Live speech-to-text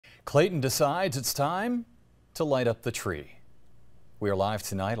Clayton decides it's time to light up the tree. We are live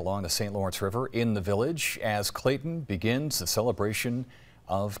tonight along the St. Lawrence River in the village as Clayton begins the celebration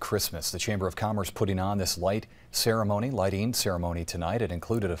of Christmas. The Chamber of Commerce putting on this lighting ceremony tonight. It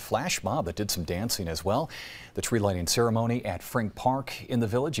included a flash mob that did some dancing as well. The tree lighting ceremony at Frink Park in the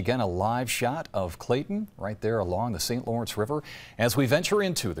village. Again, a live shot of Clayton right there along the St. Lawrence River as we venture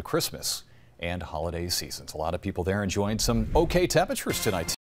into the Christmas and holiday seasons. A lot of people there enjoying some okay temperatures tonight.